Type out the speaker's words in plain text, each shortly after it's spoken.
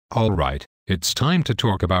Alright, it's time to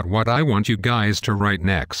talk about what I want you guys to write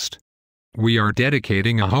next. We are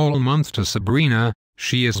dedicating a whole month to Sabrina.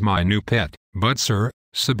 She is my new pet. But sir,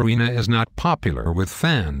 Sabrina is not popular with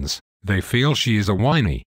fans. They feel she is a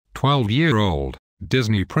whiny, 12-year-old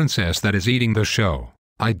Disney princess that is eating the show.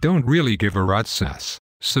 I don't really give a rat's ass.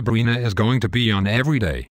 Sabrina is going to be on every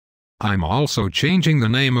day. I'm also changing the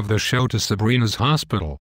name of the show to Sabrina's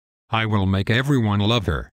Hospital. I will make everyone love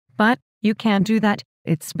her. But you can't do that.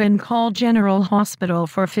 It's been called General Hospital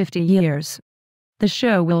for 50 years. The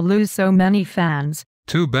show will lose so many fans.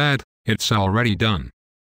 Too bad, it's already done.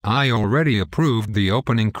 I already approved the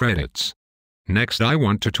opening credits. Next I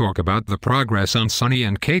want to talk about the progress on Sonny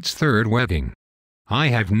and Kate's third wedding. I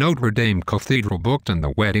have Notre Dame Cathedral booked and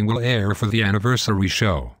the wedding will air for the anniversary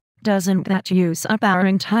show. Doesn't that use up our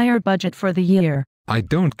entire budget for the year? I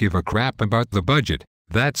don't give a crap about the budget.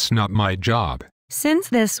 That's not my job. Since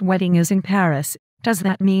this wedding is in Paris, does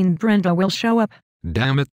that mean Brenda will show up?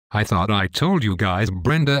 Damn it, I thought I told you guys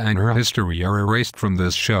Brenda and her history are erased from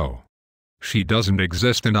this show. She doesn't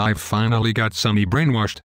exist and I've finally got Sonny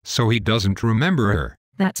brainwashed, so he doesn't remember her.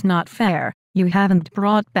 That's not fair. You haven't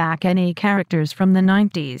brought back any characters from the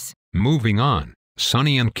 90s. Moving on,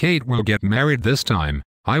 Sonny and Kate will get married this time.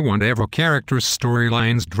 I want every character's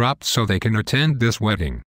storylines dropped so they can attend this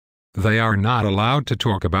wedding. They are not allowed to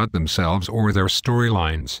talk about themselves or their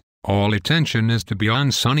storylines. All attention is to be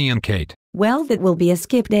on Sonny and Kate. Well, that will be a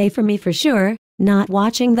skip day for me for sure, not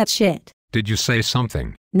watching that shit. Did you say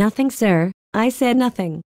something? Nothing, sir. I said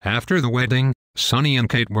nothing. After the wedding, Sonny and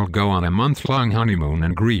Kate will go on a month-long honeymoon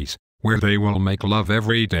in Greece, where they will make love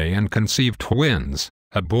every day and conceive twins,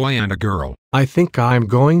 a boy and a girl. I think I'm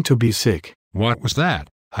going to be sick. What was that?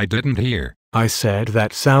 I didn't hear. I said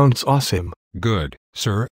that sounds awesome. Good,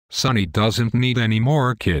 sir. Sonny doesn't need any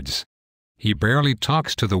more kids. He barely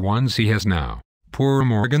talks to the ones he has now. Poor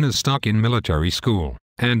Morgan is stuck in military school,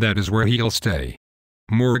 and that is where he'll stay.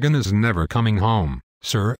 Morgan is never coming home.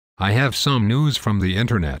 Sir, I have some news from the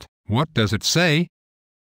internet. What does it say?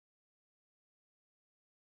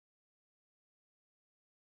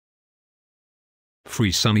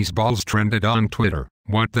 Free Sonny's balls trended on Twitter.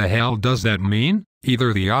 What the hell does that mean?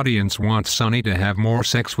 Either the audience wants Sonny to have more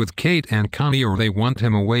sex with Kate and Connie or they want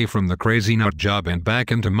him away from the crazy nut job and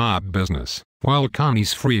back into mob business. While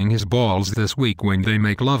Connie's freeing his balls this week when they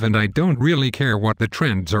make love and I don't really care what the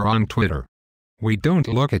trends are on Twitter. We don't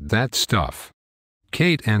look at that stuff.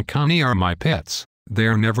 Kate and Connie are my pets.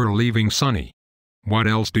 They're never leaving Sonny. What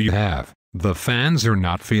else do you have? The fans are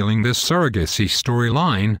not feeling this surrogacy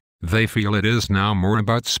storyline. They feel it is now more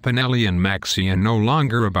about Spinelli and Maxie and no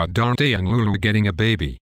longer about Dante and Lulu getting a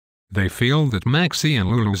baby. They feel that Maxie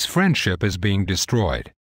and Lulu's friendship is being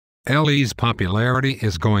destroyed. Ellie's popularity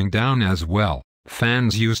is going down as well.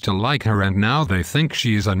 Fans used to like her and now they think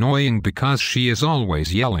she is annoying because she is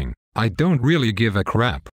always yelling. I don't really give a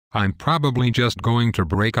crap. I'm probably just going to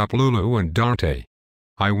break up Lulu and Dante.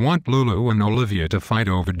 I want Lulu and Olivia to fight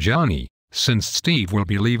over Johnny, since Steve will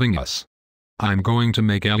be leaving us. I'm going to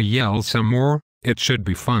make Ellie yell some more. It should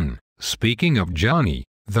be fun. Speaking of Johnny,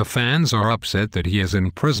 the fans are upset that he is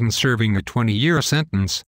in prison serving a 20-year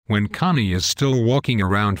sentence, when Connie is still walking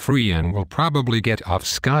around free and will probably get off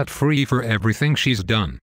scot-free for everything she's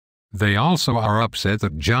done. They also are upset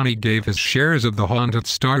that Johnny gave his shares of the haunted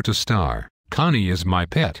Star to Star. Connie is my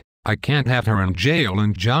pet. I can't have her in jail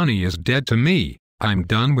and Johnny is dead to me. I'm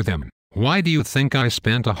done with him. Why do you think I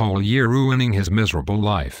spent a whole year ruining his miserable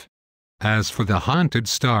life? As for the haunted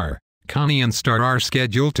Star, Connie and Star are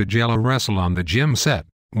scheduled to jello wrestle on the gym set.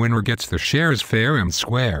 Winner gets the shares fair and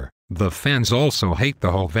square. The fans also hate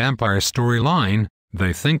the whole vampire storyline.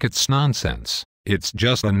 They think it's nonsense. It's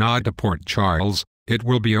just a nod to Port Charles. It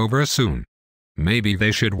will be over soon. Maybe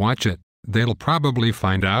they should watch it. They'll probably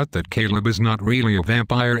find out that Caleb is not really a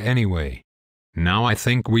vampire anyway. Now I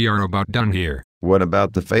think we are about done here. What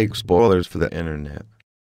about the fake spoilers for the internet?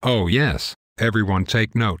 Oh yes, everyone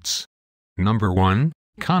take notes. Number 1,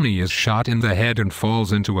 Connie is shot in the head and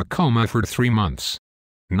falls into a coma for 3 months.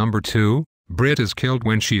 Number 2, Britt is killed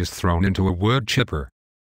when she is thrown into a wood chipper.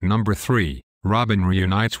 Number 3, Robin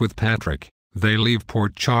reunites with Patrick. They leave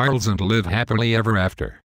Port Charles and live happily ever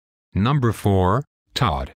after. Number 4,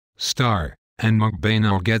 Todd, Star, and McBain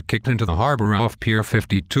all get kicked into the harbor off Pier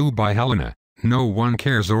 52 by Helena. No one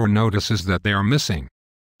cares or notices that they are missing.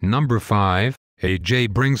 Number 5, AJ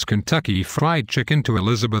brings Kentucky Fried Chicken to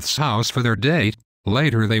Elizabeth's house for their date.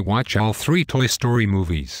 Later they watch all 3 Toy Story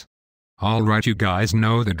movies. Alright, you guys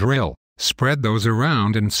know the drill. Spread those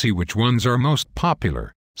around and see which ones are most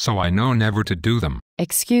popular, so I know never to do them.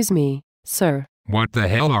 Excuse me, sir. What the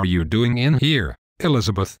hell are you doing in here,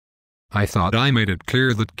 Elizabeth? I thought I made it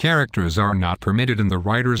clear that characters are not permitted in the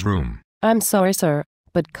writer's room. I'm sorry, sir,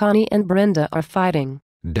 but Connie and Brenda are fighting.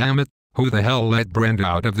 Damn it, who the hell let Brenda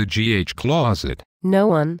out of the GH closet? No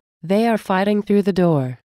one. They are fighting through the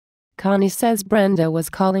door. Connie says Brenda was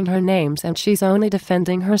calling her names and she's only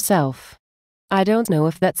defending herself. I don't know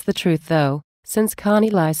if that's the truth though, since Connie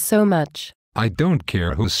lies so much. I don't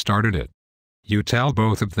care who started it. You tell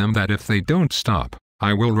both of them that if they don't stop,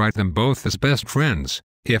 I will write them both as best friends,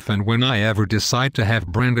 if and when I ever decide to have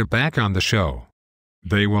Brenda back on the show.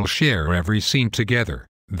 They will share every scene together.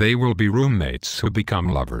 They will be roommates who become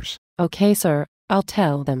lovers. Okay, sir, I'll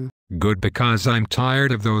tell them. Good, because I'm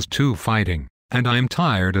tired of those two fighting, and I'm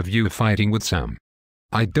tired of you fighting with Sam.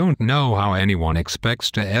 I don't know how anyone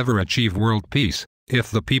expects to ever achieve world peace if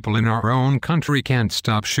the people in our own country can't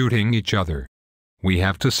stop shooting each other. We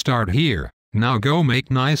have to start here. Now go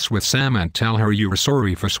make nice with Sam and tell her you're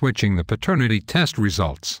sorry for switching the paternity test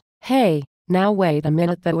results. Hey, now wait a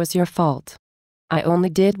minute, that was your fault. I only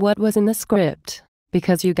did what was in the script,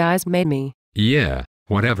 because you guys made me. Yeah,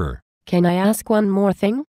 whatever. Can I ask one more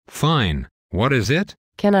thing? Fine, what is it?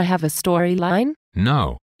 Can I have a storyline?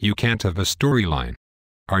 No, you can't have a storyline.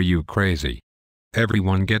 Are you crazy?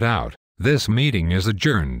 Everyone get out, this meeting is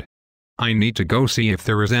adjourned. I need to go see if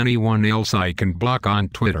there is anyone else I can block on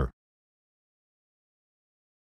Twitter.